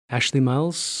Ashley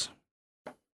Miles,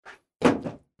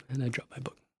 and I dropped my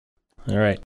book. All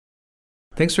right.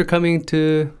 Thanks for coming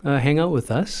to hang out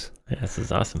with us. Yeah, this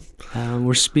is awesome.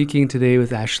 We're speaking today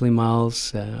with Ashley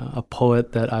Miles, a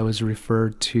poet that I was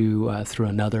referred to through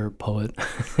another poet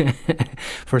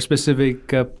for a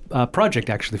specific project,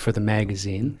 actually, for the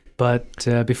magazine. But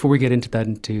before we get into that,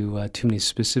 into too many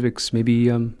specifics,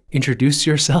 maybe introduce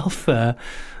yourself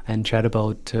and chat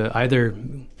about either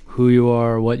who you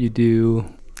are, what you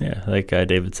do. Yeah, like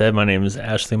David said, my name is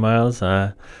Ashley Miles.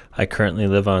 I currently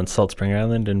live on Salt Spring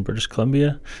Island in British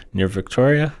Columbia, near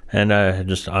Victoria, and I'm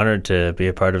just honored to be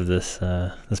a part of this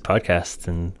podcast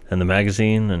and the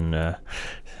magazine. And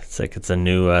it's a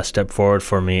new step forward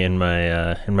for me in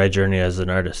my journey as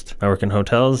an artist. I work in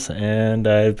hotels, and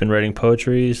I've been writing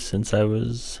poetry since I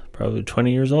was probably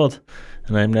 20 years old,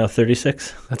 and I'm now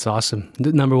 36. That's awesome.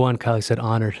 Number one, Kylie said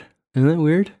honored. Isn't that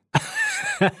weird?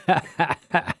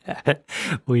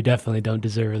 We definitely don't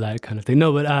deserve that kind of thing.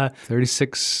 No, but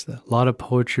 36, a lot of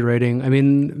poetry writing. I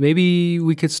mean, maybe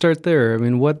we could start there. I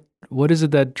mean, what is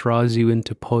it that draws you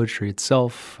into poetry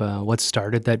itself? What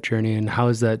started that journey, and how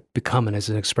has that become as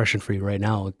an expression for you right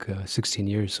now, like 16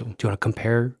 years? So do you want to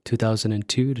compare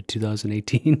 2002 to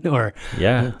 2018? Or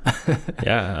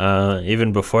Yeah.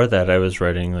 Even before that, I was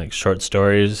writing like short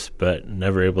stories, but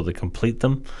never able to complete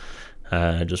them.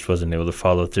 I just wasn't able to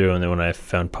follow through. And then when I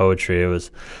found poetry, it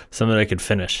was something I could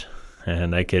finish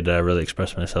and I could really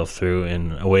express myself through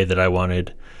in a way that I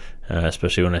wanted,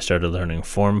 especially when I started learning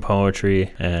form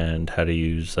poetry and how to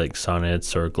use like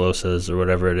sonnets or glosas or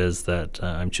whatever it is that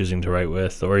I'm choosing to write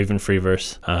with, or even free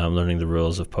verse. Learning the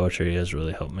rules of poetry has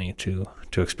really helped me to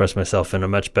express myself in a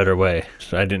much better way.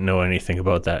 So I didn't know anything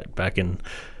about that back in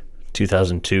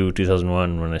 2002,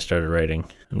 2001 when I started writing.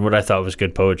 And what I thought was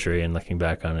good poetry, and looking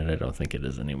back on it, I don't think it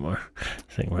is anymore.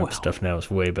 I think my stuff now is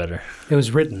way better. It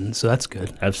was written, so that's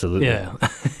good. Absolutely. Yeah.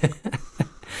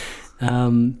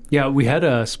 We had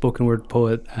a spoken word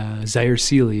poet, Zaire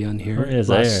Seeley, on here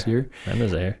last year. I know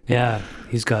Zaire. Yeah,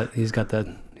 he's got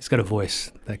a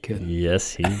voice, that kid.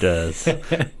 Yes, he does.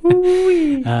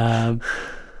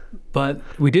 But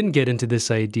we didn't get into this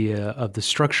idea of the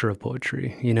structure of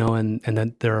poetry, and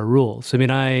that there are rules. I mean,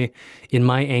 in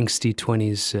my angsty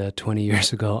 20s, 20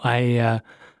 years ago, I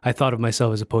thought of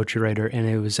myself as a poetry writer, and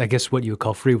it was, I guess, what you would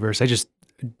call free verse. I just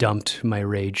dumped my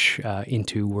rage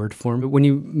into word form. But when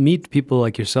you meet people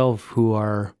like yourself who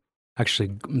are actually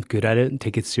good at it and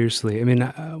take it seriously, I mean,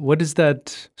 what is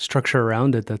that structure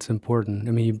around it that's important?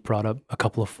 I mean, you brought up a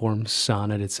couple of forms,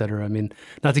 sonnet, etc. I mean,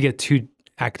 not to get too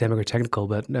academic or technical,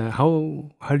 but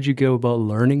how did you go about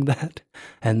learning that?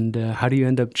 And how do you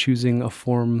end up choosing a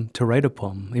form to write a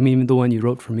poem? I mean, even the one you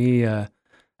wrote for me and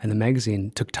the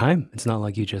magazine took time. It's not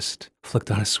like you just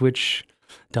flicked on a switch,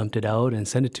 dumped it out, and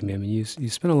sent it to me. I mean, you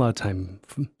spent a lot of time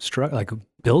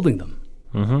building them.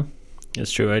 Mm-hmm.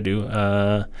 It's true, I do.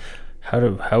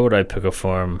 How would I pick a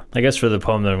form? I guess for the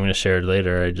poem that I'm going to share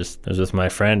later, I was with my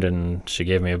friend, and she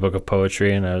gave me a book of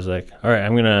poetry, and I was like, all right,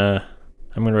 I'm going to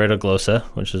write a glosa,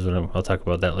 which is what I'll talk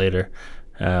about that later.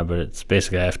 But it's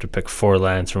basically I have to pick 4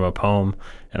 lines from a poem,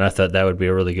 and I thought that would be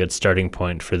a really good starting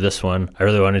point for this one. I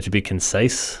really wanted to be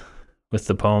concise with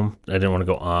the poem. I didn't want to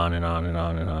go on and on and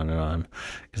on and on and on,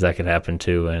 because that could happen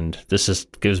too. And this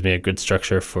just gives me a good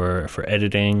structure for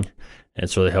editing.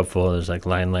 It's really helpful. There's like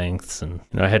line lengths, and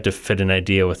I had to fit an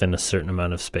idea within a certain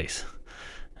amount of space,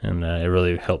 and it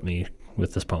really helped me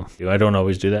with this poem. I don't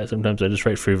always do that. Sometimes I just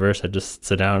write free verse. I just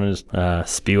sit down and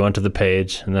just spew onto the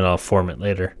page, and then I'll form it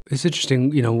later. It's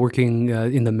interesting, working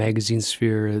in the magazine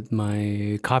sphere,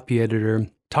 my copy editor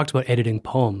talked about editing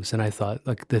poems, and I thought,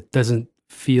 like, that doesn't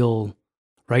feel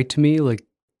right to me, like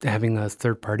having a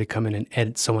third party come in and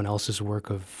edit someone else's work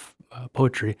of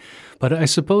poetry. But I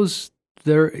suppose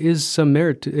there is some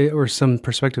merit or some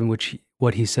perspective in which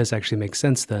what he says actually makes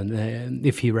sense then.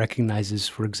 If he recognizes,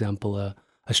 for example, a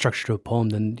structure to a poem,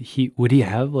 then would he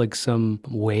have like some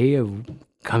way of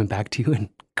coming back to you and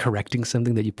correcting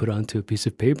something that you put onto a piece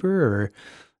of paper, or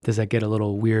does that get a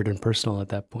little weird and personal at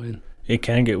that point? It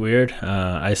can get weird.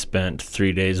 I spent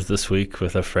 3 days this week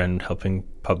with a friend helping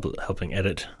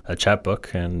edit a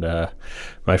chapbook, and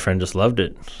my friend just loved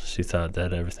it. She thought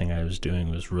that everything I was doing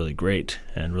was really great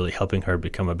and really helping her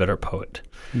become a better poet.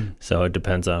 So it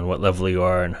depends on what level you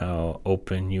are and how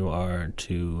open you are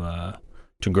to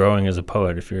growing as a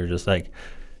poet. If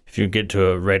you get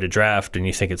to write a draft and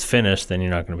you think it's finished, then you're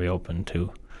not going to be open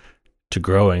to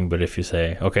growing. But if you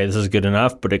say, okay, this is good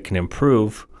enough, but it can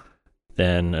improve,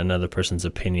 then another person's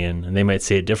opinion, and they might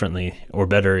see it differently or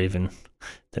better even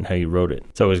than how you wrote it.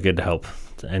 It's always good to help.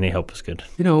 Any help is good.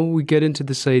 We get into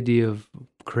this idea of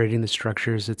creating the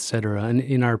structures, etc. And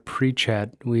in our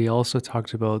pre-chat, we also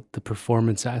talked about the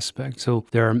performance aspect. So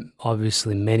there are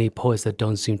obviously many poets that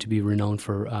don't seem to be renowned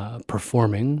for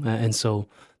performing, and so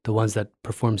the ones that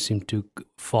perform seem to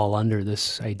fall under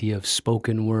this idea of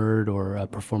spoken word or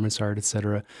performance art,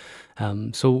 etc.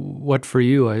 So what for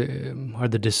you are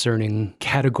the discerning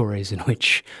categories in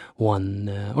which one,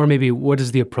 or maybe what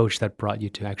is the approach that brought you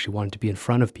to actually wanting to be in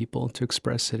front of people to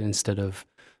express it instead of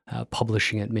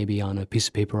publishing it maybe on a piece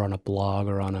of paper, on a blog,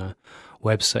 or on a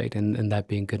website, and that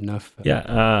being good enough? Yeah,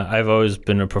 I've always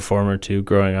been a performer too.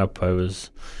 Growing up, I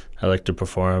liked to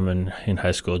perform, and in high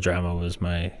school, drama was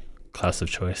my class of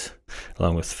choice,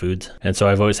 along with food. And so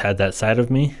I've always had that side of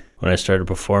me. When I started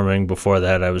performing, before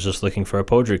that, I was just looking for a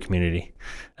poetry community.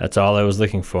 That's all I was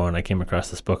looking for, and I came across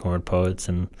the spoken word poets,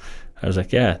 and I was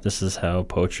like, yeah, this is how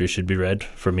poetry should be read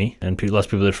for me. And lots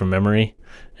of people do it from memory,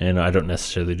 and I don't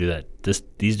necessarily do that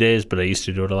these days, but I used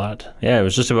to do it a lot. Yeah, it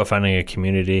was just about finding a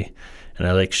community, and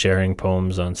I like sharing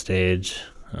poems on stage.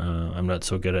 I'm not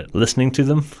so good at listening to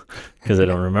them because I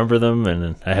don't remember them,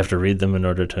 and I have to read them in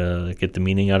order to get the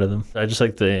meaning out of them. I just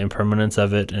like the impermanence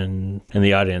of it, and in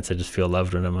the audience, I just feel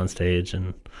loved when I'm on stage,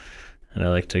 and I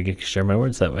like to share my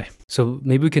words that way. So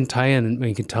maybe we can tie in, and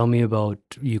you can tell me about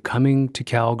you coming to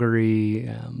Calgary,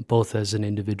 both as an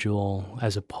individual,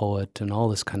 as a poet, and all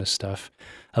this kind of stuff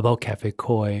about Cafe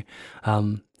Koi.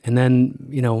 And then,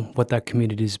 what that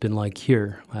community has been like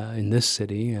here in this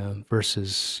city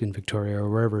versus in Victoria or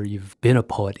wherever you've been a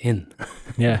poet in.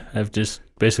 Yeah, I've just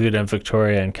basically done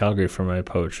Victoria and Calgary for my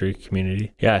poetry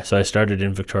community. Yeah, so I started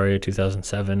in Victoria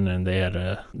 2007, and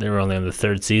they were only on the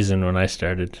third season when I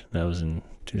started. That was in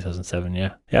 2007,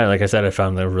 yeah. Yeah, like I said, I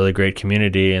found a really great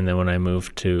community, and then when I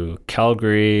moved to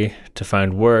Calgary to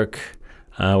find work,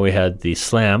 we had the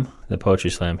slam, the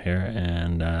poetry slam here,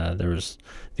 and there was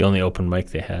the only open mic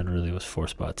they had really was 4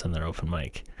 spots on their open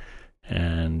mic.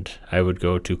 And I would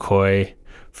go to Koi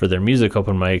for their music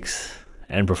open mics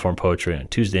and perform poetry on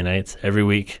Tuesday nights every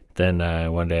week. Then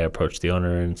one day I approached the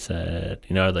owner and said,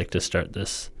 I'd like to start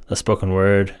a spoken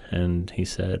word. And he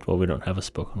said, well, we don't have a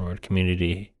spoken word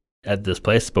community at this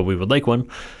place, but we would like one.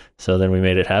 So then we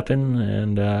made it happen,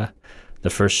 and the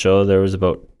first show, there was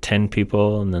about 10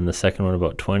 people, and then the second one,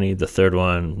 about 20. The third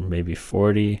one, maybe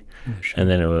 40. Oh, and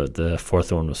then the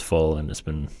fourth one was full, and it's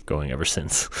been going ever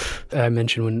since. I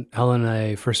mentioned when Helen and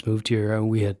I first moved here,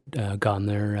 we had gone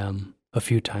there a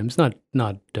few times, not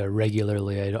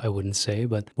regularly, I wouldn't say.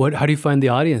 But how do you find the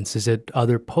audience? Is it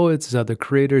other poets? Is it other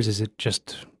creators? Is it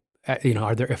just,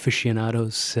 are there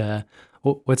aficionados?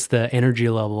 What's the energy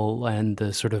level and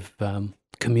the sort of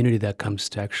community that comes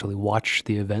to actually watch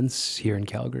the events here in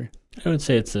Calgary? I would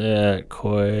say it's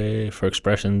Koi for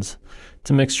Expressions. It's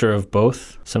a mixture of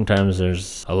both. Sometimes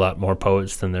there's a lot more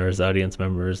poets than there is audience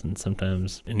members, and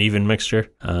sometimes an even mixture.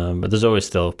 But there's always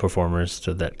still performers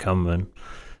that come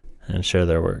and share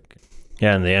their work.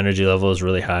 Yeah, and the energy level is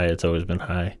really high. It's always been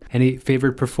high. Any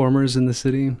favorite performers in the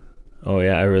city? Oh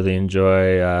yeah, I really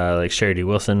enjoy like Sherry D.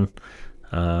 Wilson.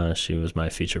 She was my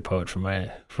feature poet for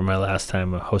my last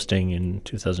time hosting in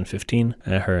 2015.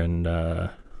 Her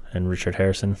and Richard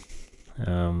Harrison.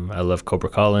 I love Cobra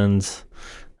Collins,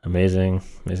 amazing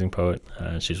poet.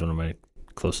 She's one of my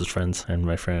closest friends, and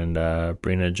my friend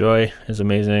Brina Joy is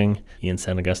amazing. Ian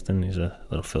San Agustin, he's a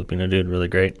little Filipino dude, really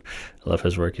great. I love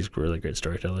his work. He's a really great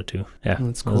storyteller too. Yeah,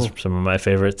 that's cool. Those are some of my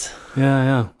favorites.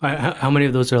 Yeah. How many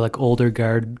of those are like older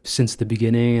guard since the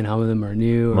beginning, and how many of them are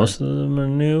new? Most of them are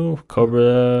new.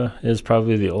 Cobra is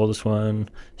probably the oldest one.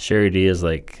 Sherry D is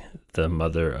like the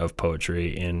mother of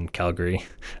poetry in Calgary,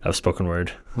 of spoken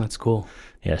word. That's cool.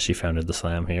 Yeah, she founded the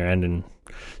slam here, and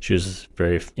she was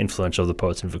very influential of the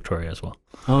poets in Victoria as well.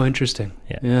 Oh, interesting.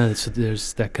 Yeah. So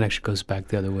there's that connection goes back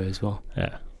the other way as well.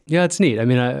 Yeah. Yeah, it's neat. I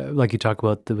mean, like you talk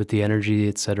about with the energy,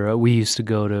 etc. We used to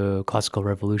go to Classical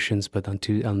Revolutions, but on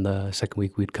the second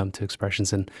week we'd come to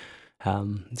Expressions, and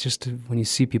it's just when you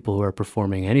see people who are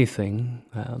performing anything,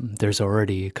 there's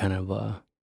already kind of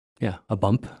a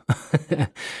bump,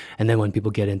 and then when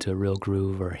people get into a real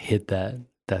groove or hit that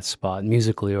spot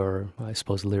musically, or I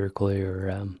suppose lyrically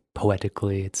or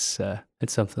poetically, it's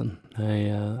something.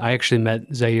 I actually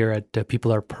met Zaire at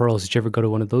People Are Pearls. Did you ever go to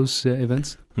one of those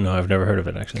events? No, I've never heard of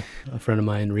it, actually. A friend of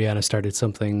mine, Rihanna, started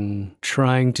something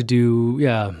trying to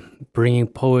do, bringing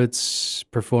poets,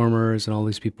 performers, and all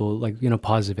these people, like,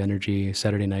 positive energy,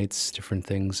 Saturday nights, different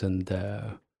things, and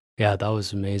yeah, that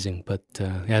was amazing. But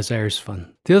Zaire's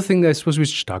fun. The other thing that I suppose we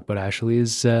should talk about, Ashley,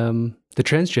 is the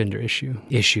transgender issue.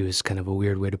 Issue is kind of a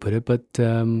weird way to put it, but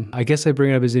I guess I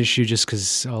bring it up as an issue just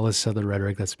because all this other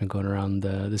rhetoric that's been going around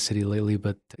the city lately.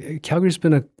 But Calgary's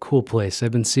been a cool place.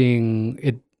 I've been seeing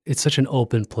it it's such an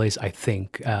open place, I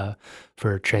think,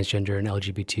 for transgender and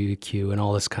LGBTQ and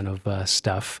all this kind of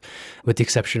stuff, with the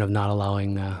exception of not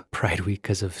allowing Pride Week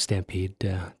because of Stampede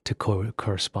to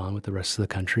correspond with the rest of the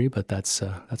country. But that's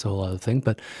a whole other thing.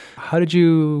 But how did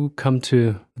you come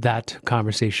to that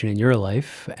conversation in your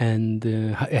life? And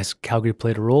has Calgary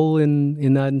played a role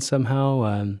in that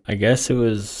somehow? I guess it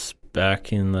was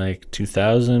back in like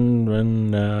 2000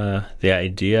 when the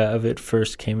idea of it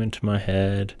first came into my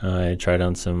head. I tried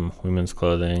on some women's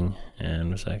clothing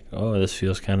and was like, oh, this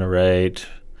feels kind of right.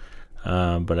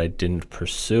 But I didn't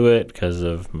pursue it because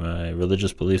of my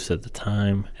religious beliefs at the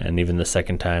time. And even the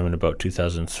second time in about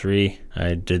 2003,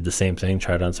 I did the same thing,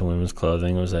 tried on some women's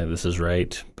clothing. I was like, this is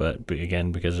right. But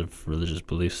again, because of religious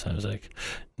beliefs, I was like,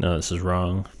 no, this is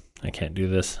wrong. I can't do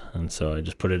this. And so I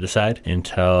just put it aside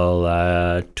until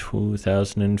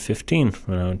 2015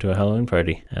 when I went to a Halloween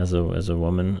party as a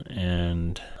woman.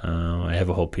 And I have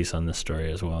a whole piece on this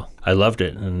story as well. I loved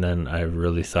it. And then I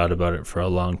really thought about it for a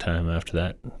long time after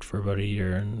that, for about a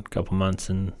year and a couple months,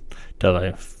 until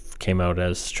I came out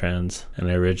as trans.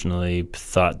 And I originally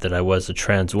thought that I was a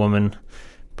trans woman,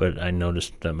 but I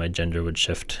noticed that my gender would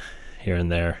shift here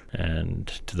and there, and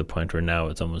to the point where now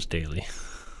it's almost daily.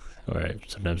 Where I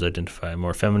sometimes identify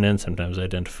more feminine, sometimes I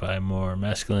identify more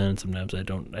masculine, sometimes I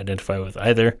don't identify with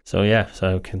either. So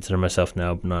I consider myself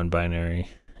now non-binary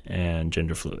and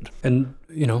gender fluid. And,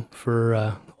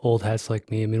 for old hats like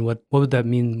me, I mean, what would that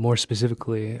mean more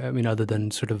specifically? I mean, other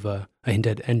than sort of a hint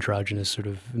at androgynous, sort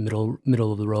of middle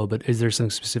of the road, but is there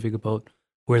something specific about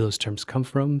where those terms come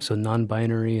from? So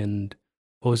non-binary and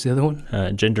what was the other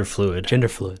one? Gender fluid. Gender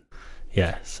fluid.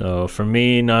 Yeah, so for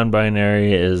me,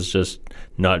 non-binary is just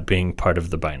not being part of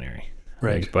the binary.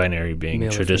 Right. Like binary being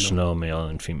Male traditional, male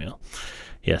and female.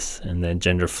 Yes, and then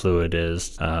gender fluid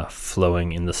is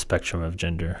flowing in the spectrum of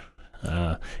gender.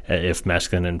 If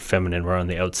masculine and feminine were on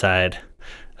the outside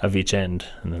of each end,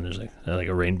 and then there's like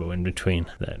a rainbow in between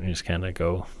that you just kind of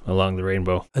go along the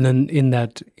rainbow. And then in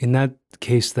that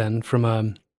case, then from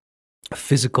a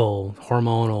physical,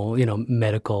 hormonal,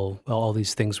 medical, all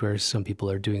these things where some people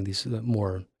are doing these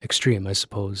more extreme, I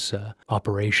suppose,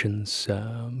 operations,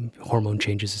 hormone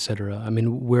changes, etc. I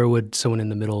mean, where would someone in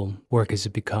the middle work? Is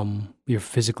it become you're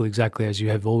physically exactly as you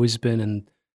have always been,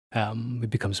 and it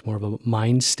becomes more of a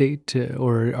mind state,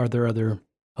 or are there other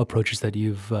approaches that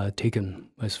you've taken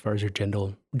as far as your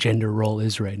gender role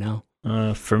is right now?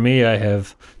 For me, I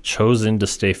have chosen to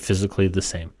stay physically the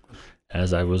same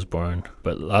as I was born,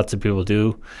 but lots of people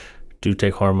do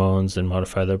take hormones and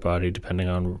modify their body depending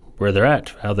on where they're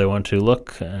at, how they want to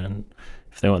look, and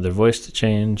if they want their voice to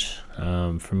change.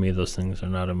 For me, those things are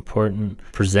not important.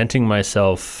 Presenting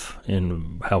myself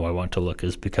in how I want to look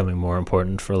is becoming more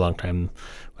important. For a long time,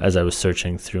 as I was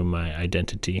searching through my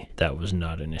identity, that was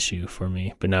not an issue for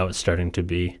me. But now it's starting to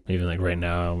be. Even like right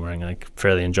now, I'm wearing like a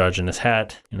fairly androgynous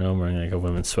hat. I'm wearing like a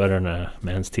women's sweater and a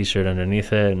man's t-shirt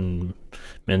underneath it, and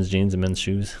men's jeans and men's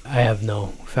shoes. I have no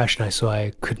fashion eye, so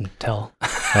I couldn't tell.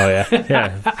 Oh,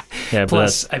 yeah.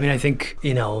 Plus, I mean, I think,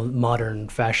 modern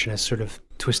fashion is sort of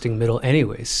twisting middle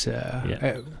anyways.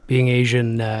 Being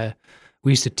Asian,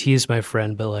 we used to tease my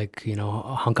friend, but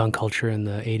Hong Kong culture in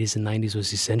the 80s and 90s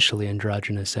was essentially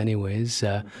androgynous anyways.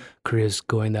 Korea's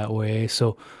going that way.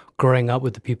 So growing up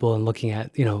with the people and looking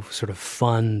at, sort of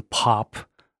fun pop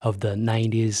of the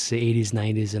 90s, 80s,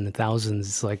 90s, and the thousands,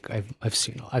 it's like I've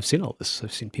seen all this.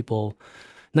 I've seen people.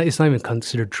 It's not even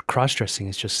considered cross-dressing.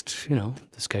 It's just,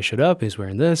 this guy showed up, he's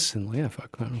wearing this, and fuck,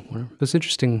 I don't know, whatever. It's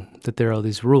interesting that there are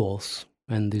these rules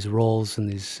and these roles and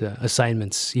these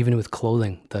assignments, even with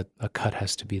clothing, that a cut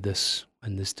has to be this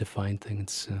and this defined thing.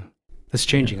 It's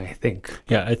changing, I think.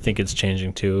 Yeah, I think it's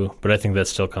changing too, but I think that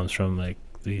still comes from like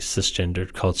the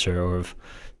cisgendered culture, or of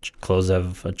clothes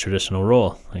have a traditional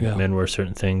role. Men wear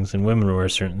certain things and women wear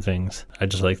certain things. I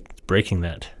just like breaking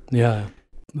that. Yeah.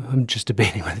 I'm just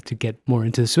debating whether to get more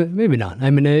into this. Maybe not. I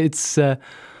mean, it's other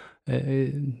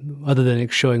than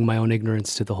showing my own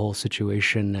ignorance to the whole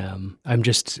situation, I'm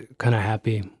just kind of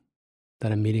happy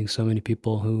that I'm meeting so many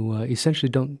people who essentially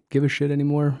don't give a shit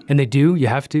anymore. And they do. You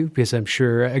have to, because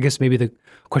I guess maybe the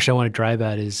question I want to drive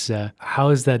at is how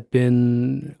has that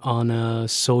been on a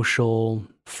social,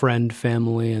 friend,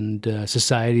 family, and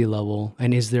society level?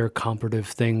 And is there a comparative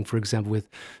thing, for example, with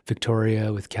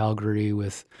Victoria, with Calgary,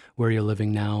 with where you're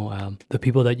living now, the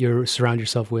people that you surround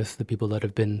yourself with, the people that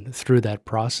have been through that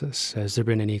process? Has there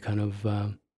been any kind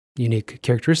of unique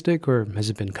characteristic, or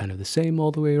has it been kind of the same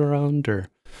all the way around? Or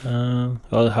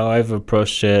well, how I've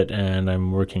approached it, and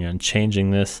I'm working on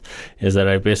changing this, is that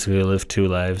I basically live two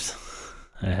lives.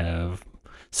 I have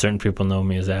certain people know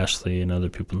me as Ashley, and other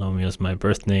people know me as my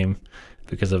birth name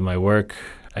because of my work.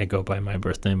 I go by my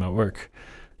birth name at work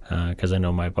because I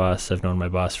know my boss. I've known my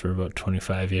boss for about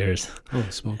 25 years.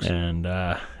 Holy smokes. And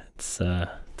it's a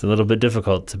little bit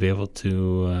difficult to be able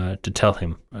to tell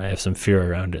him. I have some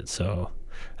fear around it. So,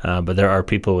 but there are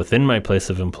people within my place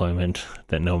of employment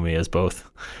that know me as both,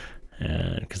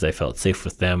 because I felt safe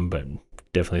with them, but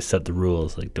definitely set the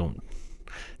rules. Like don't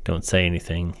say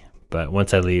anything. But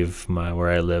once I leave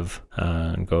where I live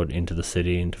and go into the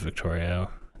city, into Victoria,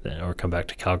 or come back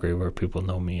to Calgary where people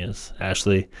know me as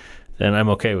Ashley, then I'm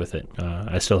okay with it.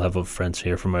 I still have friends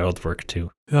here from my old work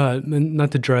too.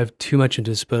 Not to drive too much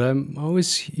into this, but I'm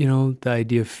always, the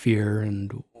idea of fear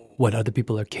and what other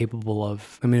people are capable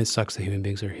of. I mean, it sucks that human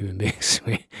beings are human beings.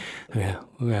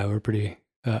 We're pretty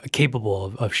capable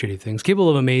of shitty things, capable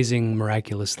of amazing,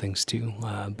 miraculous things too.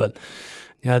 But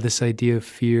yeah, this idea of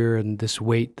fear and this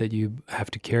weight that you have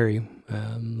to carry,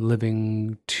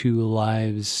 living two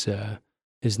lives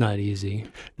is not easy.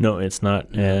 No, it's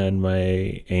not. And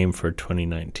my aim for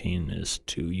 2019 is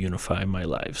to unify my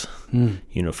lives,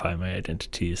 unify my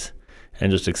identities,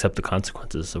 and just accept the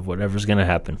consequences of whatever's going to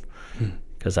happen.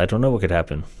 Because I don't know what could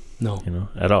happen. No.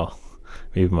 At all.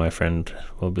 Maybe my friend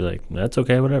will be like, that's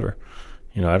okay, whatever.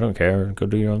 I don't care. Go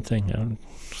do your own thing.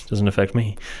 It doesn't affect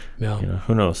me. Yeah.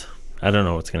 Who knows? I don't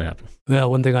know what's going to happen. Well,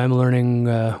 one thing I'm learning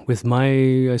with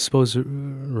my, I suppose,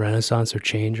 renaissance or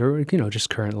change or, just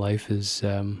current life is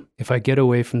if I get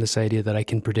away from this idea that I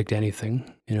can predict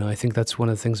anything, I think that's one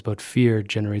of the things about fear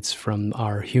generates from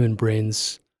our human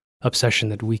brain's obsession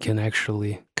that we can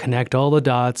actually connect all the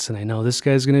dots. And I know this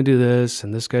guy's going to do this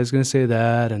and this guy's going to say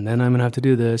that, and then I'm going to have to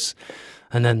do this.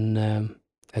 And then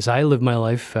as I live my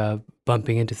life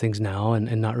bumping into things now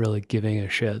and not really giving a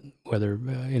shit whether,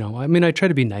 I try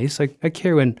to be nice. I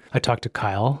care when I talk to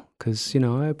Kyle because,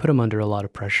 I put him under a lot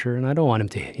of pressure and I don't want him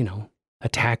to,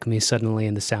 attack me suddenly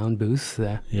in the sound booth,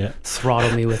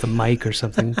 throttle me with a mic or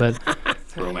something. But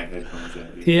throw my headphones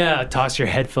at you. Yeah, toss your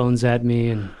headphones at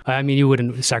me. And you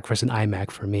wouldn't sacrifice an iMac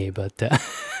for me, but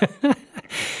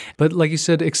but like you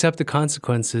said, accept the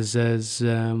consequences as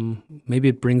maybe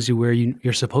it brings you where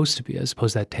you're supposed to be, as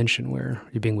opposed to that tension where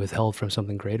you're being withheld from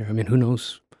something greater. Who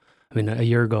knows? A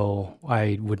year ago,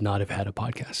 I would not have had a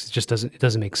podcast. It just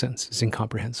doesn't make sense. It's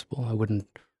incomprehensible. I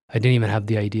didn't even have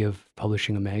the idea of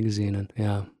publishing a magazine, and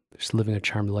yeah, just living a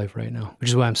charmed life right now, which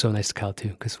is why I'm so nice to Kyle too,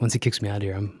 because once he kicks me out of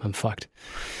here, I'm fucked.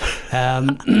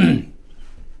 No,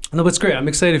 but it's great. I'm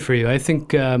excited for you. I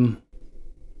think,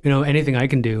 anything I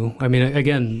can do.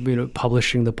 Again,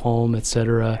 publishing the poem,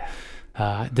 etc.,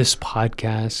 this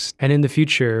podcast, and in the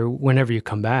future, whenever you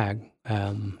come back,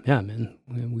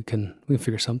 we can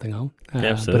figure something out.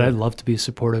 Absolutely. But I'd love to be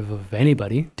supportive of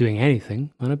anybody doing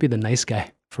anything. Why not be the nice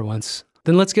guy for once?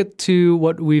 Then let's get to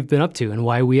what we've been up to and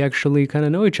why we actually kind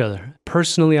of know each other.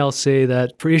 Personally, I'll say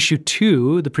that for issue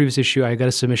 2, the previous issue, I got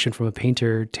a submission from a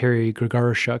painter, Terry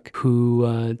Grigorushuk,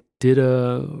 who did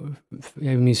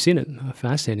you've seen it, a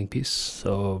fascinating piece.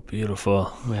 So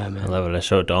beautiful. Yeah, man. I love it. I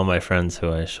show it to all my friends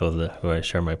who I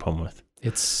share my poem with.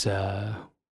 It's,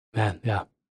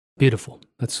 beautiful.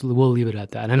 We'll leave it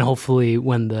at that. And hopefully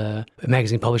when the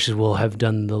magazine publishes, we'll have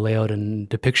done the layout and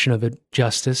depiction of it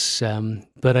justice.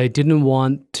 But I didn't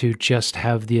want to just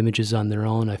have the images on their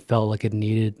own. I felt like it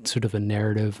needed sort of a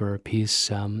narrative or a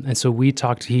piece. And so we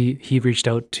talked, he reached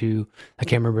out to, I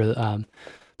can't remember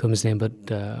his name, but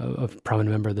a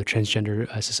prominent member of the Transgender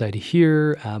Society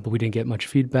here, but we didn't get much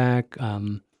feedback.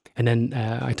 And then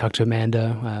I talked to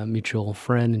Amanda, a mutual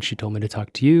friend, and she told me to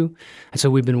talk to you. And so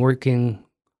we've been working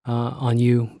on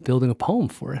you building a poem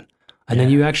for it. And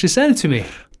then you actually sent it to me.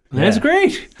 That's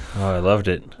great. Oh, I loved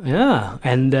it. Yeah.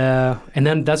 And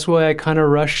then that's why I kind of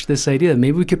rushed this idea.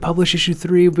 Maybe we could publish issue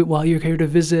 3 while you're here to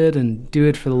visit and do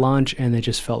it for the launch. And it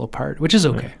just fell apart, which is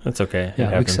okay. That's okay. Yeah,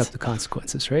 we accept the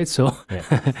consequences, right? So,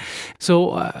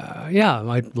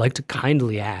 I'd like to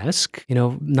kindly ask,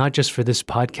 not just for this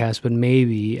podcast, but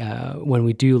maybe when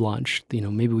we do launch,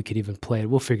 maybe we could even play it.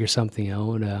 We'll figure something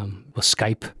out. We'll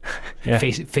Skype,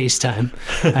 FaceTime.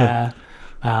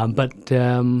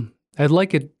 I'd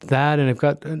like that, and I've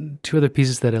got 2 other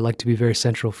pieces that I'd like to be very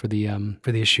central for the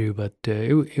issue. But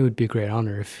it would be a great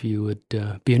honor if you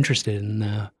would be interested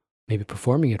in maybe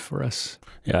performing it for us.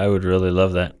 Yeah, I would really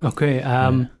love that. Okay.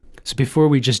 So before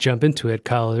we just jump into it,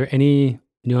 Kyle, are there any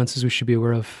nuances we should be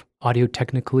aware of audio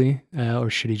technically, or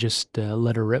should he just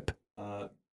let her rip?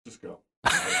 Just go.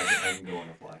 I can go on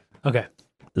the fly. Okay.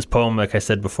 This poem, like I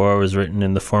said before, was written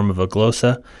in the form of a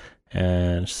glossa.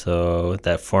 And so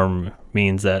that form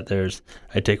means that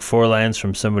I take 4 lines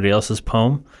from somebody else's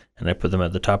poem and I put them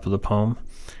at the top of the poem.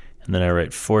 And then I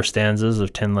write 4 stanzas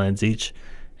of 10 lines each.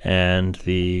 And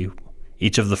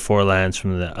Each of the 4 lines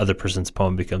from the other person's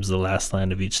poem becomes the last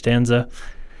line of each stanza.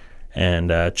 And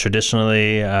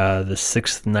traditionally, the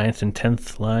 6th, 9th, and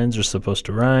 10th lines are supposed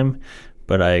to rhyme,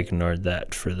 but I ignored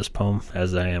that for this poem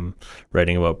as I am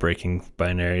writing about breaking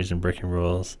binaries and breaking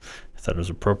rules. I thought it was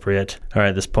appropriate. All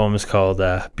right, this poem is called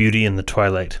Beauty in the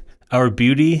Twilight. Our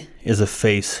beauty is a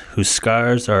face whose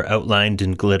scars are outlined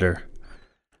in glitter.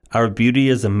 Our beauty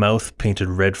is a mouth painted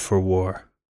red for war.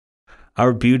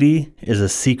 Our beauty is a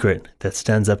secret that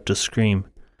stands up to scream.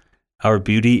 Our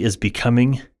beauty is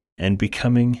becoming and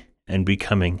becoming and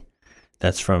becoming.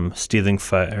 That's from Stealing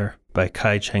Fire by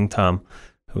Kai Cheng Thom,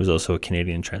 who is also a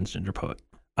Canadian transgender poet.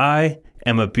 I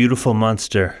am a beautiful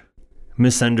monster,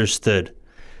 misunderstood,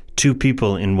 2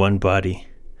 people in one body.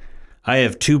 I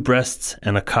have 2 breasts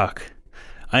and a cock.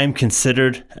 I am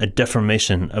considered a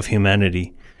deformation of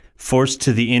humanity, forced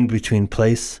to the in-between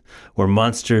place where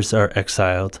monsters are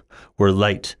exiled, where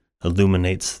light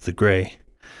illuminates the gray.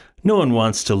 No one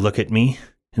wants to look at me.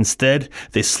 Instead,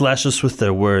 they slash us with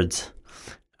their words.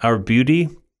 Our beauty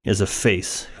is a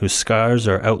face whose scars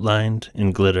are outlined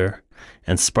in glitter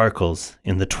and sparkles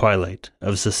in the twilight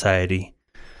of society.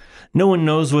 No one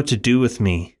knows what to do with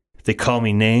me. They call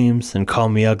me names and call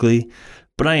me ugly,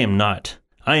 but I am not.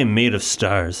 I am made of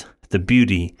stars, the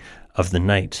beauty of the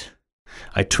night.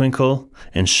 I twinkle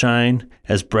and shine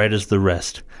as bright as the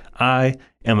rest. I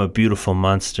am a beautiful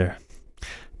monster.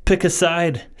 Pick a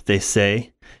side, they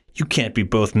say. You can't be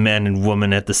both man and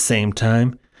woman at the same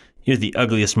time. You're the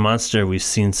ugliest monster we've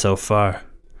seen so far.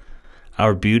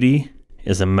 Our beauty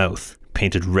is a mouth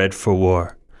painted red for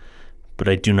war, but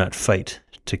I do not fight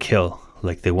to kill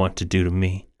like they want to do to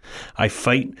me. I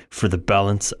fight for the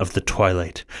balance of the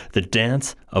twilight, the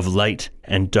dance of light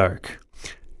and dark.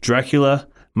 Dracula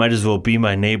might as well be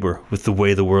my neighbor with the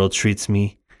way the world treats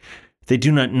me. They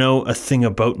do not know a thing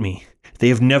about me. They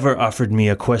have never offered me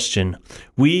a question.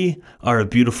 We are a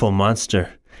beautiful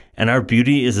monster, and our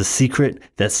beauty is a secret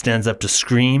that stands up to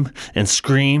scream and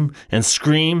scream and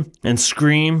scream and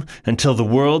scream until the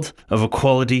world of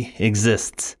equality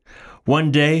exists.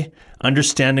 One day,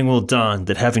 understanding will dawn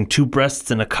that having 2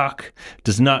 breasts and a cock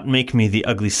does not make me the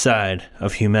ugly side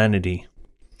of humanity.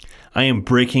 I am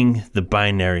breaking the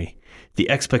binary, the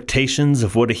expectations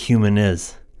of what a human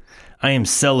is. I am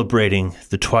celebrating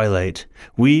the twilight.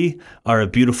 We are a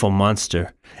beautiful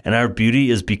monster, and our beauty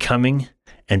is becoming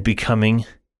and becoming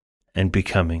and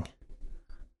becoming.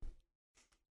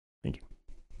 Thank you.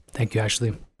 Thank you,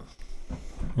 Ashley.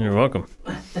 You're welcome.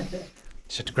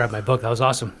 Just had to grab my book. That was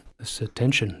awesome. This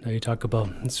tension that you talk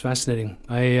about. It's fascinating.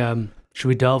 Should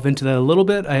we delve into that a little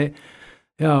bit?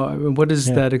 What is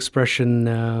that expression?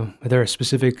 Are there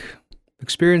specific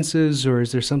experiences, or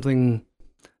is there something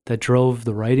that drove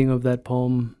the writing of that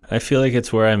poem? I feel like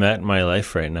it's where I'm at in my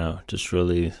life right now. Just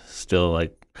really still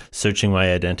like searching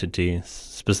my identity.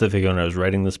 Specifically when I was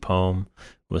writing this poem,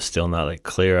 was still not like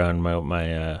clear on my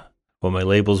what my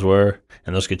labels were,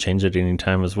 and those could change at any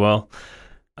time as well.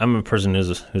 I'm a person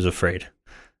who's afraid.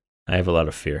 I have a lot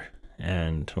of fear,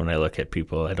 and when I look at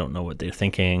people, I don't know what they're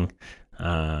thinking.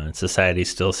 Society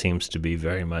still seems to be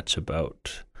very much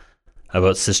about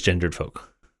cisgendered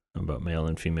folk, about male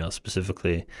and female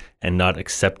specifically, and not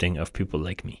accepting of people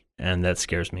like me, and that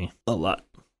scares me a lot.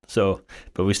 So,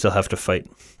 but we still have to fight.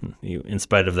 In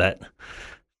spite of that,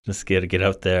 just get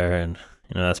out there, and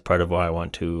that's part of why I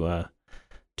want to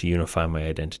unify my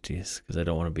identities, because I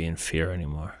don't want to be in fear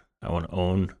anymore. I want to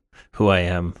own who I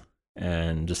am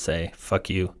and just say fuck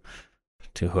you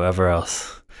to whoever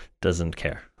else doesn't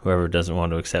care. Whoever doesn't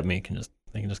want to accept me can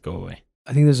just go away.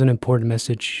 I think there's an important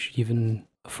message even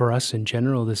for us in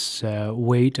general. This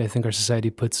weight I think our society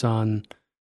puts on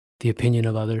the opinion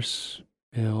of others.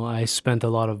 I spent a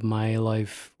lot of my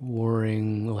life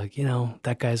worrying, like,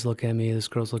 that guy's looking at me, this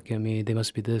girl's looking at me, they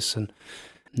must be this. And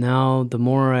now the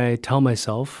more I tell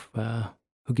myself,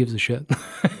 who gives a shit?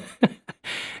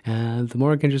 And the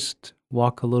more I can just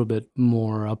walk a little bit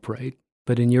more upright.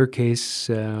 But in your case,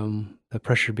 the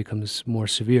pressure becomes more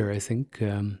severe, I think.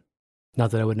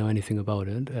 Not that I would know anything about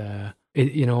it.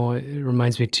 It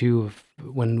reminds me too of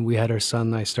when we had our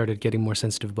son. I started getting more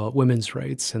sensitive about women's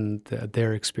rights and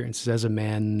their experiences. As a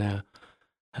man,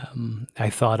 I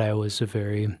thought I was a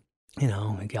very,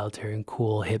 egalitarian,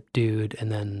 cool, hip dude.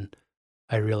 And then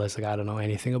I realized, I don't know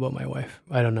anything about my wife.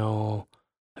 I don't know.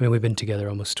 I mean, we've been together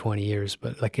almost 20 years,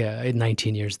 but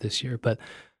 19 years this year. But,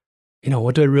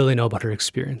 what do I really know about her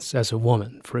experience as a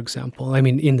woman, for example? I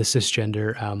mean, in the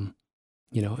cisgender,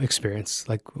 experience,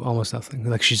 like almost nothing.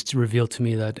 Like she's revealed to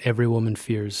me that every woman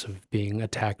fears of being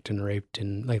attacked and raped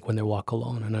and like when they walk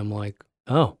alone. And I'm like,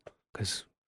 oh, because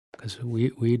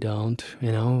we don't,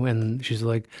 and she's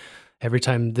like, every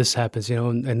time this happens,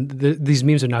 and these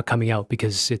memes are not coming out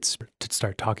because it's to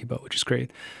start talking about, which is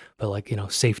great. But like,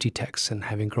 safety texts and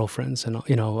having girlfriends and,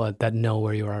 that know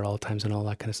where you are at all times and all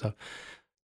that kind of stuff.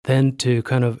 Then to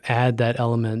kind of add that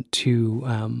element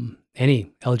to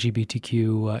any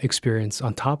LGBTQ experience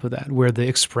on top of that, where the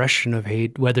expression of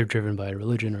hate, whether driven by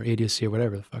religion or idiocy or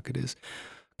whatever the fuck it is,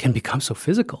 can become so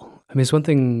physical. I mean, it's one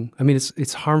thing,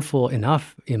 it's harmful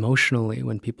enough emotionally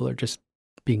when people are just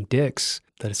being dicks,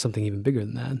 that it's something even bigger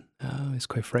than that. It's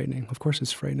quite frightening. Of course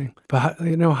it's frightening. But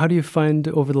how do you find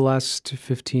over the last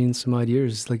 15 some odd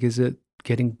years, like, is it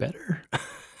getting better?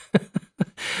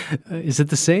 Is it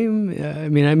the same? I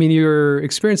mean, your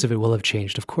experience of it will have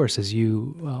changed, of course, as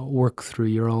you work through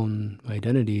your own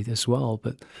identity as well.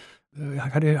 But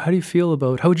how do you feel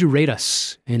about, how would you rate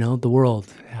us, the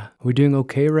world? Yeah. Are we doing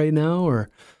okay right now? Or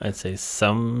I'd say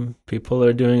some people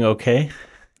are doing okay,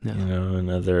 no. And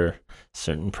other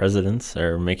certain presidents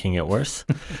are making it worse.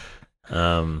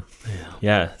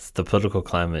 It's the political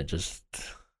climate just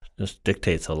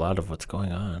dictates a lot of what's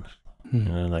going on.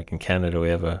 Like in Canada, we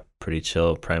have a pretty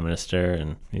chill prime minister,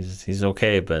 and he's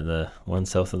okay, but the one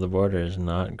south of the border is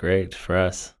not great for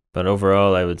us. But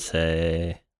overall, I would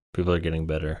say people are getting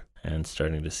better and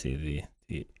starting to see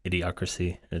the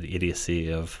idiocracy or the idiocy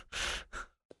of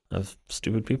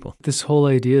stupid people. This whole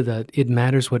idea that it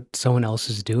matters what someone else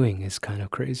is doing is kind of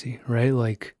crazy, right?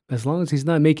 Like, as long as he's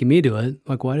not making me do it,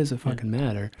 like, why does it fucking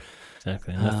matter?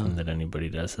 Exactly. Nothing that anybody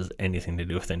does has anything to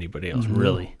do with anybody else,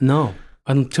 really. No.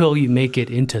 Until you make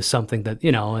it into something that,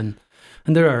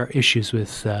 and there are issues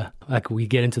with, like, we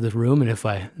get into the room and if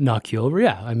I knock you over,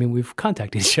 we've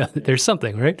contacted each other. There's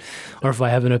something, right? Or if I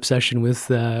have an obsession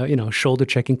with, shoulder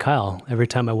checking Kyle every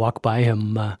time I walk by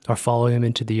him or follow him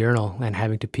into the urinal and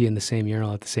having to pee in the same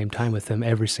urinal at the same time with him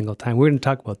every single time. We're going to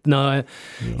talk about,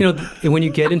 when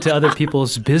you get into other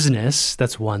people's business,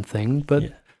 that's one thing.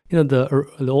 But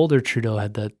the older Trudeau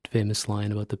had that famous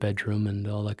line about the bedroom and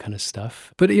all that kind of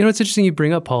stuff. But, it's interesting you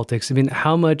bring up politics. I mean,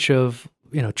 how much of,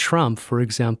 Trump, for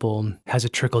example, has a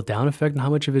trickle-down effect, and how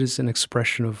much of it is an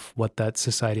expression of what that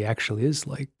society actually is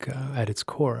like at its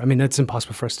core? I mean, that's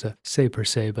impossible for us to say per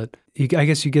se, but I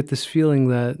guess you get this feeling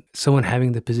that someone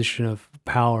having the position of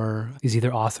power is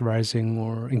either authorizing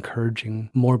or encouraging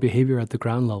more behavior at the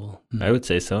ground level. I would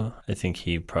say so. I think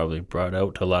he probably brought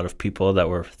out a lot of people that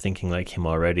were thinking like him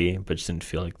already, but just didn't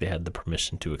feel like they had the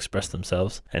permission to express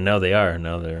themselves. And now they are.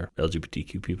 Now they're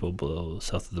LGBTQ people below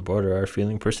south of the border are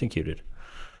feeling persecuted.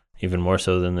 Even more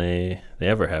so than they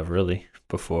ever have, really.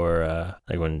 Before,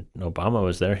 like when Obama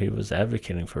was there, he was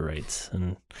advocating for rights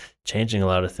and changing a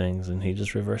lot of things, and he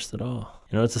just reversed it all.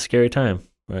 It's a scary time.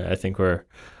 I think we're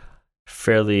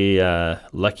fairly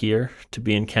luckier to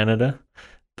be in Canada,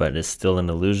 but it's still an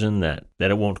illusion that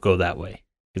it won't go that way,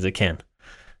 because it can.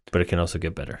 But it can also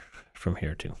get better from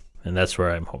here, too. And that's where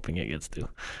I'm hoping it gets to,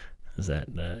 is that,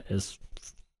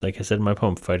 like I said in my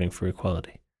poem, fighting for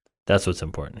equality. That's what's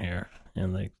important here.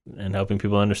 And helping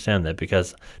people understand that,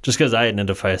 because just because I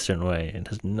identify a certain way, it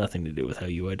has nothing to do with how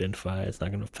you identify. It's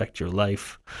not going to affect your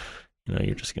life.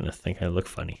 You're just going to think I look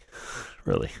funny,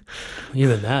 really.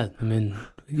 Even that, I mean,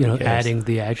 adding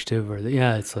the adjective or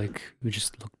it's like we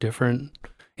just look different.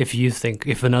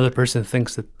 If another person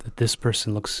thinks that this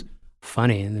person looks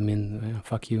funny, I mean,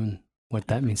 fuck you and what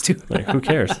that means too. Like, who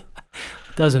cares?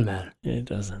 It doesn't matter. It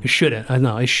doesn't. It shouldn't.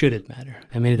 No, it shouldn't matter.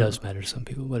 I mean, it does matter to some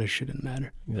people, but it shouldn't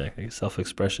matter. Exactly.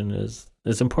 Self-expression is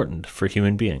important for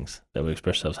human beings, that we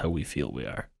express ourselves how we feel we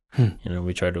are.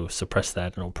 We try to suppress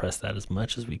that and oppress that as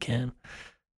much as we can,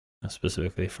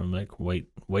 specifically from like white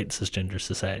cisgender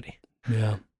society.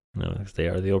 Yeah. They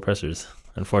are the oppressors,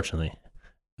 unfortunately.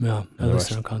 Yeah, at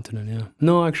least on our continent, yeah.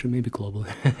 No, actually, maybe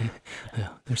globally. Yeah,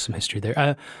 there's some history there.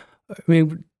 I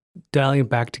mean, dialing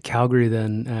back to Calgary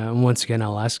then, once again,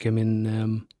 I'll ask you, I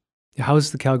mean,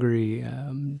 how's the Calgary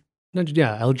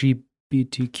LGBTQ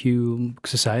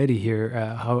society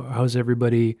here? How's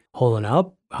everybody holding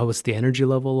up? How was the energy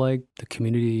level like? The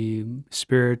community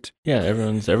spirit? Yeah,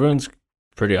 everyone's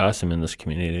pretty awesome in this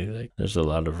community. Like, there's a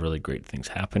lot of really great things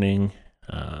happening.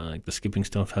 Like the Skipping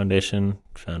Stone Foundation,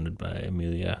 founded by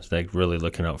Amelia, is like really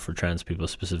looking out for trans people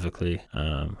specifically.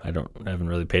 I haven't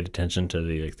really paid attention to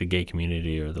the gay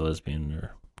community or the lesbian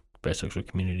or bisexual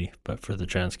community, but for the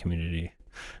trans community,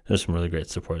 there's some really great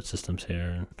support systems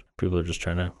here, and people are just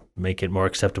trying to make it more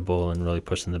acceptable and really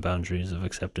pushing the boundaries of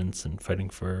acceptance and fighting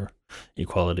for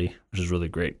equality, which is really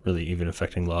great, really even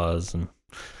affecting laws and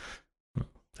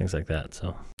things like that.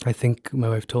 So I think my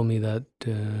wife told me that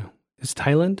it's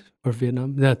Thailand or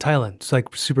Vietnam? No, Thailand. It's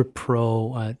like super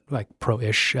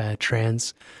pro-ish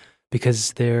trans,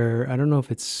 because they're, I don't know if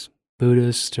it's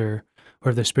Buddhist or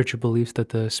or their spiritual beliefs that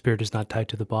the spirit is not tied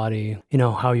to the body. You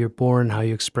know, how you're born, how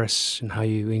you express, and how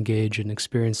you engage and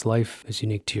experience life is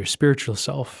unique to your spiritual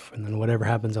self. And then whatever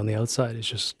happens on the outside is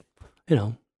just, you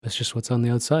know, it's just what's on the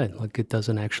outside. Like, it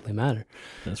doesn't actually matter.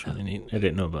 That's really neat. I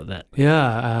didn't know about that.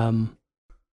 Yeah.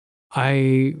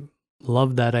 I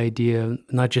love that idea,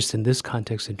 not just in this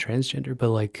context in transgender, but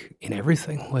like in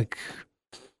everything. Like,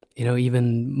 you know,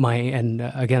 even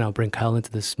again, I'll bring Kyle into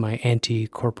this, my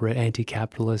anti-corporate,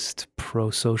 anti-capitalist,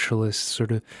 pro-socialist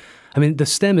sort of, I mean, the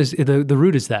stem is, the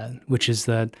root is that, which is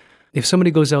that if somebody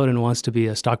goes out and wants to be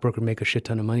a stockbroker, make a shit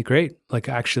ton of money, great. Like,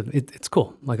 actually, it's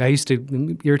cool. Like, I used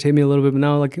to irritate me a little bit, but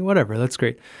now, like, whatever, that's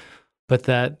great. But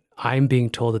that I'm being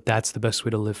told that that's the best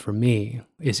way to live for me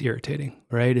is irritating,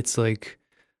 right? It's like,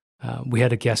 we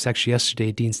had a guest actually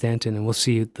yesterday, Dean Stanton, and we'll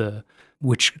see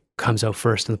which comes out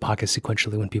first in the podcast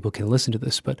sequentially when people can listen to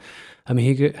this. But I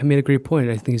mean, he made a great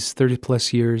point. I think he's 30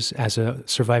 plus years as a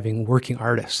surviving working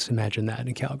artist. Imagine that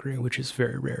in Calgary, which is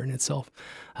very rare in itself.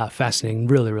 Fascinating,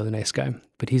 really, really nice guy.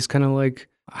 But he's kind of like,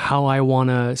 how I want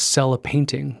to sell a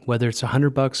painting, whether it's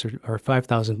 $100 or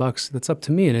 $5,000, that's up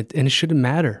to me. And it shouldn't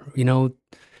matter, you know,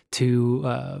 to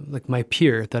like my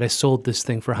peer that I sold this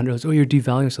thing for $100. Oh, you're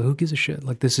devaluing. So who gives a shit?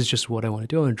 Like, this is just what I want to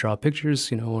do. I want to draw pictures,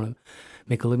 you know, I want to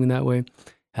make a living that way.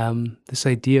 This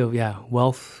idea of,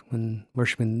 wealth and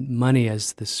worshiping money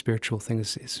as this spiritual thing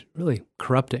is really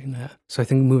corrupting. So I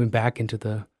think moving back into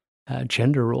the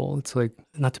gender role, it's like,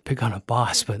 not to pick on a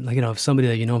boss, but like, you know, if somebody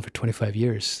that you know for 25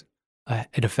 years,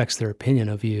 it affects their opinion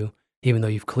of you, even though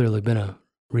you've clearly been a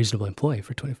reasonable employee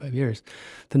for 25 years,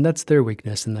 then that's their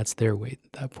weakness and that's their weight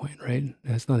at that point, right?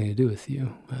 It has nothing to do with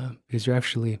you because you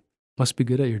actually must be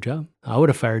good at your job. I would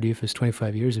have fired you if it's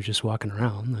 25 years of just walking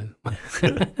around.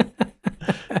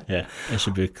 Yeah, I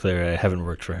should be clear. I haven't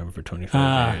worked for him for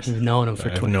 25 years. You've known him for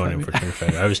 25 years. I've known him for 25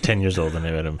 years. I was 10 years old when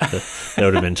I met him. That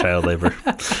would have been child labor.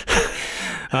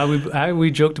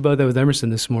 We joked about that with Emerson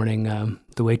this morning.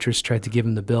 The waitress tried to give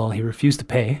him the bill. He refused to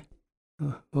pay.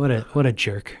 What a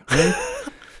jerk, right?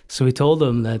 So we told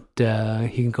him that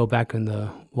he can go back and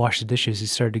wash the dishes. He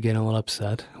started to get a little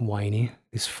upset, whiny.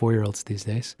 These 4-year-olds these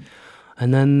days.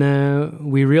 And then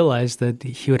we realized that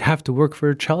he would have to work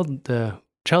for child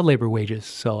labor wages.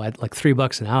 So at like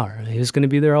 $3 an hour, he was going to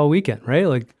be there all weekend, right?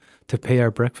 Like to pay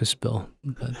our breakfast bill.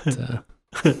 But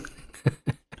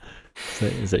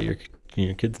is that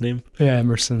your kid's name? Yeah,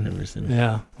 Emerson. Emerson.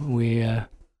 Yeah,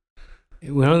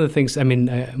 one of the things, I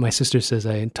mean, my sister says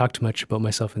I talk too much about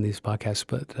myself in these podcasts,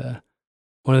 but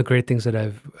one of the great things that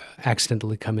I've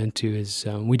accidentally come into is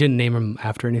we didn't name him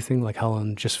after anything. Like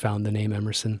Helen just found the name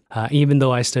Emerson. Even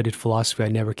though I studied philosophy, I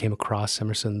never came across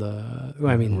Emerson,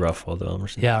 Ralph Waldo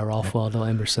Emerson. Yeah, Ralph Waldo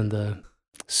Emerson, the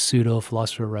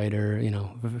pseudo-philosopher writer, you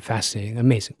know, fascinating,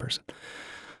 amazing person.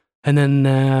 And then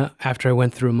after I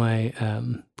went through my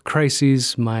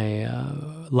crises, my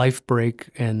life break,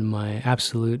 and my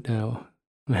absolute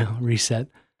reset,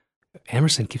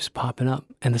 Emerson keeps popping up.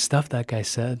 And the stuff that guy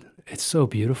said, it's so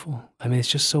beautiful. I mean, it's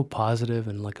just so positive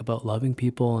and like about loving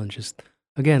people and just,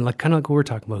 again, like kind of like what we're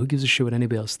talking about. Who gives a shit what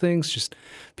anybody else thinks? Just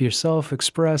be yourself,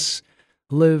 express,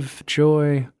 live,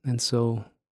 joy. And so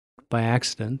by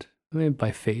accident, I mean,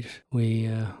 by fate, we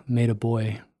made a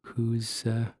boy who's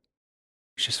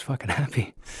just fucking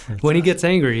happy. When he gets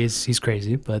angry, he's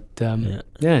crazy. But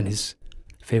and his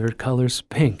favorite color's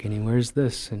pink, and he wears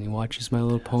this, and he watches My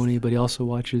Little Pony, but he also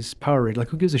watches Power Rangers. Like,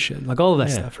 who gives a shit? Like, all of that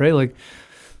stuff, right? Like,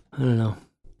 I don't know.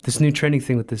 This new trending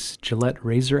thing with this Gillette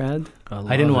razor ad,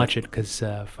 I didn't watch it because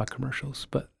fuck commercials,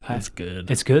 but it's good.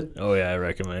 It's good? Oh, yeah, I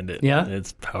recommend it. Yeah?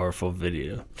 It's powerful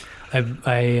video.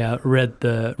 I read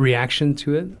the reaction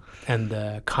to it and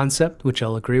the concept, which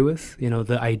I'll agree with, you know,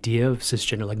 the idea of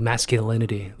cisgender, like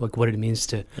masculinity, like what it means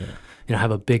to, you know,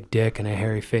 have a big dick and a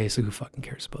hairy face. Like, who fucking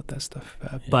cares about that stuff?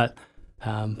 But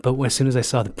as soon as I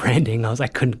saw the branding, I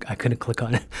couldn't click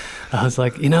on it. I was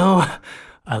like, you know,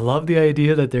 I love the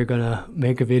idea that they're gonna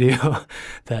make a video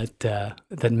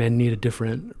that men need a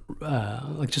different,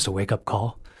 like just a wake up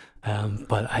call.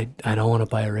 But I don't want to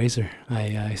buy a razor.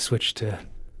 I switched to,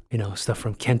 you know, stuff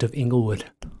from Kent of Inglewood.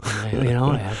 And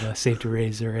I have a safety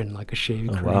razor and like a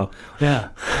shaving cream. Wow. Yeah,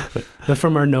 but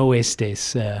from our No Waste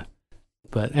days.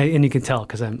 And you can tell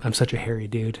because I'm such a hairy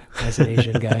dude as an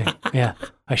Asian guy. Yeah,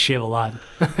 I shave a lot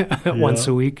once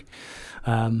a week.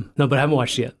 No, but I haven't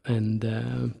watched yet. And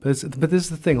but this is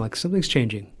the thing. Like, something's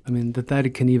changing. I mean, that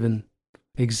it can even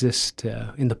exist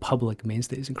in the public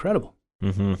mainstay is incredible.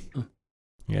 Mm-hmm.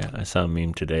 Yeah, I saw a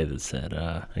meme today that said,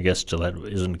 I guess Gillette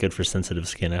isn't good for sensitive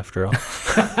skin after all.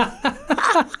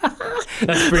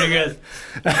 That's pretty good.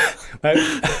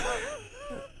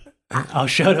 I'll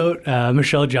shout out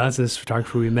Michelle Johnson, this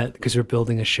photographer we met because we're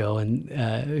building a show,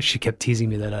 and she kept teasing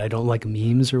me that I don't like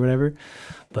memes or whatever.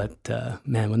 But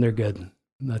man, when they're good,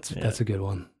 that's a good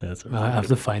one. That's I have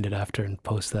to find it after and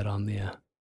post that on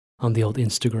the old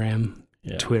Instagram,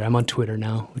 Twitter. I'm on Twitter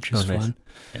now, which is fun.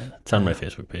 Yeah, it's on my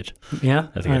Facebook page. Yeah,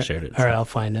 I think I shared it. All right, I'll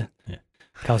find it. Yeah.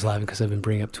 Kyle's laughing because I've been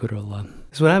bringing up Twitter a lot.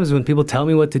 This is what happens when people tell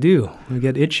me what to do. I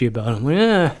get itchy about it. I'm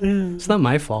like, it's not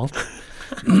my fault.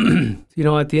 You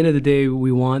know, at the end of the day,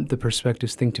 we want the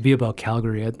Perspectives thing to be about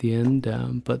Calgary at the end.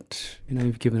 But, you know,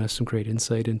 you've given us some great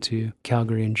insight into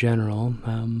Calgary in general.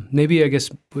 Maybe, I guess,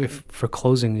 for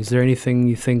closing, is there anything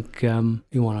you think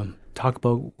you want to talk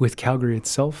about with Calgary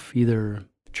itself? Either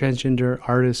transgender,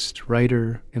 artist,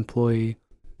 writer, employee,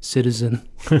 citizen,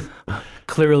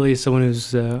 clearly someone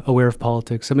who's aware of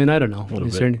politics. I mean, I don't know.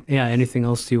 Is there anything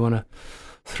else you want to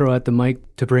throw at the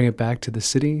mic to bring it back to the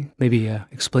city? Maybe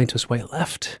explain to us why you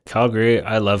left. Calgary,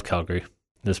 I love Calgary.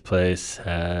 This place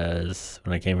has,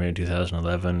 when I came here in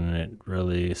 2011, it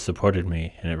really supported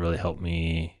me and it really helped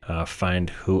me find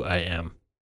who I am.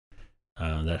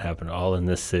 That happened all in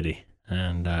this city.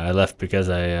 And I left because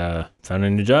I found a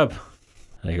new job.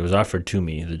 Like, it was offered to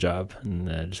me, the job, and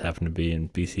it just happened to be in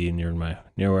BC, near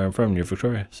where I'm from, near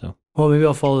Victoria. So, well, maybe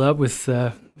I'll follow up with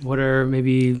what are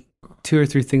maybe 2 or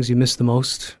 3 things you miss the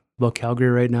most about Calgary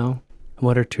right now? And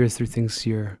what are 2 or 3 things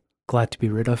you're glad to be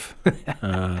rid of?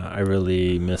 I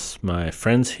really miss my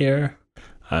friends here.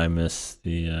 I miss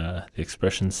the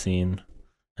expression scene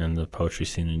and the poetry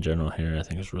scene in general here. I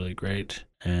think it's really great.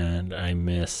 And I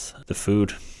miss the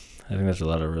food. I think there's a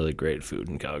lot of really great food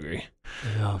in Calgary.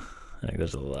 Yeah. I think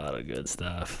there's a lot of good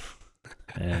stuff.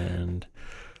 And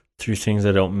 3 things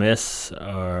I don't miss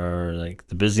are like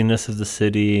the busyness of the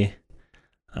city.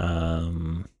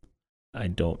 I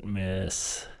don't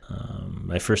miss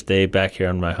my first day back here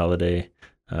on my holiday.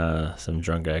 Some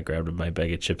drunk guy grabbed my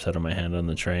bag of chips out of my hand on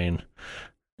the train.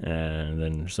 And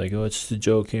then it's like, oh, it's just a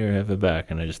joke here, have it back.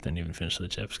 And I just didn't even finish the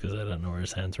chips because I don't know where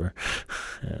his hands were.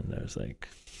 And I was like,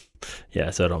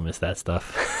 yeah, so I don't miss that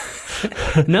stuff.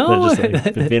 No, just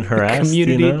like being harassed,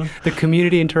 the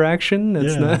community interaction.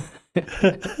 That's not.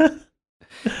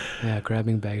 Yeah,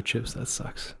 grabbing bag of chips, that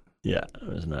sucks. Yeah, I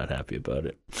was not happy about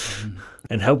it.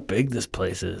 And how big this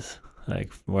place is.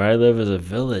 Like, where I live is a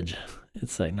village.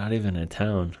 It's like not even a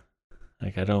town.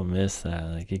 Like, I don't miss that.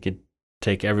 Like, you could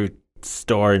take every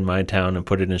store in my town and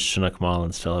put it in Chinook Mall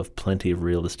and still have plenty of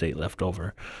real estate left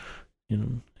over.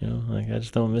 You know, like, I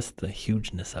just don't miss the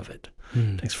hugeness of it.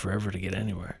 It takes forever to get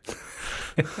anywhere.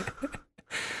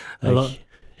 Like,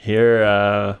 here,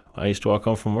 I used to walk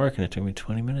home from work, and it took me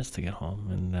 20 minutes to get home,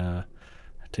 and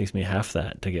it takes me half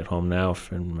that to get home now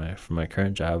from my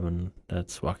current job, and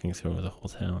that's walking through the whole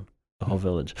town, the whole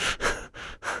village.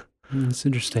 It's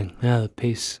interesting. Yeah, the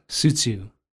pace suits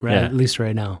you, right? Yeah. At least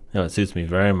right now. No, it suits me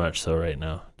very much so right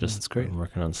now. That's great. I'm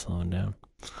working on slowing down.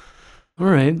 All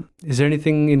right. Is there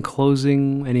anything in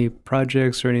closing, any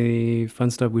projects or any fun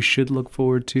stuff we should look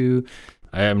forward to?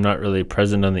 I am not really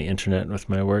present on the internet with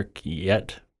my work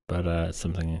yet, but it's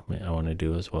something I want to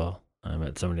do as well. I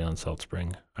met somebody on Salt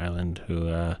Spring Island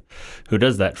who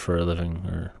does that for a living,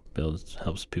 or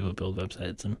helps people build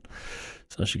websites, and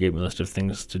so she gave me a list of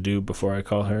things to do before I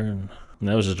call her, and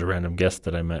that was just a random guest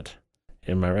that I met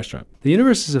in my restaurant. The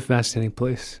universe is a fascinating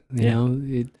place. You know,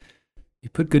 you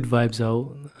put good vibes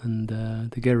out, and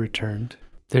they get returned.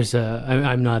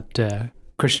 I'm not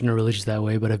Christian or religious that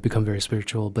way, but I've become very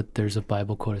spiritual. But there's a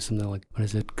Bible quote or something like, what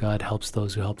is it? God helps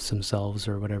those who helps themselves,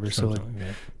 or whatever. Something so like,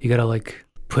 that. You gotta like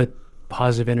put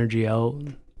positive energy out,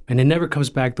 and it never comes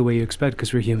back the way you expect,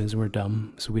 because we're humans and we're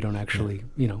dumb, so we don't actually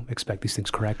expect these things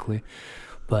correctly.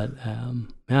 But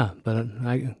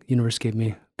universe gave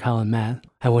me Kyle and Matt,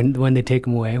 and when they take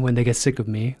them away, when they get sick of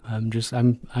me, I'm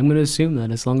going to assume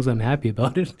that as long as I'm happy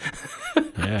about it,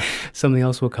 something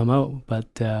else will come out.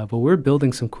 But we're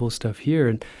building some cool stuff here,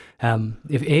 and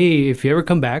if you ever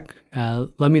come back,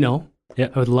 let me know. Yeah,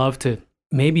 I would love to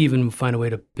maybe even find a way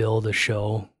to build a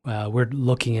show. We're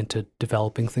looking into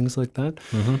developing things like that.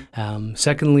 Mm-hmm.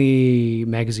 Secondly,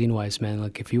 magazine-wise, man,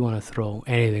 like if you want to throw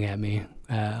anything at me,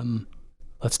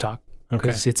 let's talk.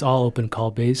 Because it's all open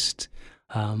call based,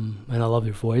 and I love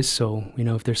your voice. So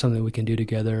if there's something we can do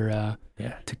together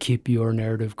to keep your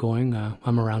narrative going,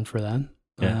 I'm around for that.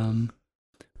 Yeah.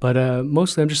 But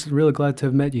mostly, I'm just really glad to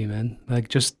have met you, man. Like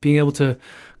just being able to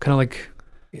kind of like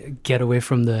get away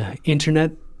from the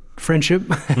internet friendship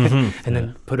and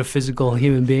then put a physical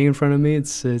human being in front of me.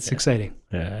 It's exciting.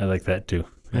 Yeah, I like that too.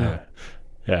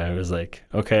 Yeah, I was like,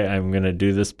 okay, I'm going to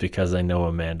do this because I know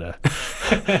Amanda.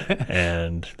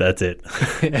 And that's it.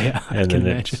 Yeah, and then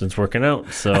it's working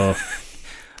out. So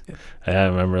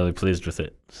I'm really pleased with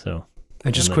it. So,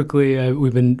 And just And quickly,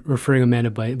 we've been referring Amanda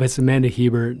but it's Amanda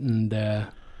Hebert, and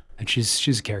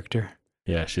she's a character.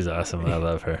 yeah, she's awesome. I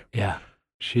love her. Yeah,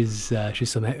 she's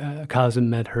so. Kyle hasn't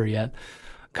met her yet.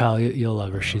 Kyle, you'll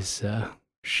love her.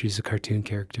 She's a cartoon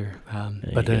character, but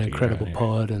you an get to incredible get her.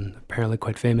 poet, and apparently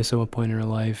quite famous at one point in her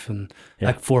life. And Yeah.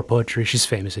 like for poetry, she's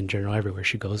famous in general everywhere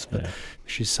she goes. But Yeah.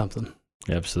 she's something.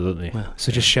 Absolutely. Wow.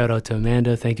 So just shout out to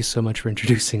Amanda. Thank you so much for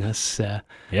introducing us.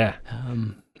 Yeah.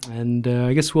 And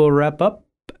I guess we'll wrap up.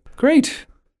 Great.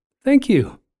 Thank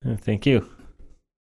you. Thank you.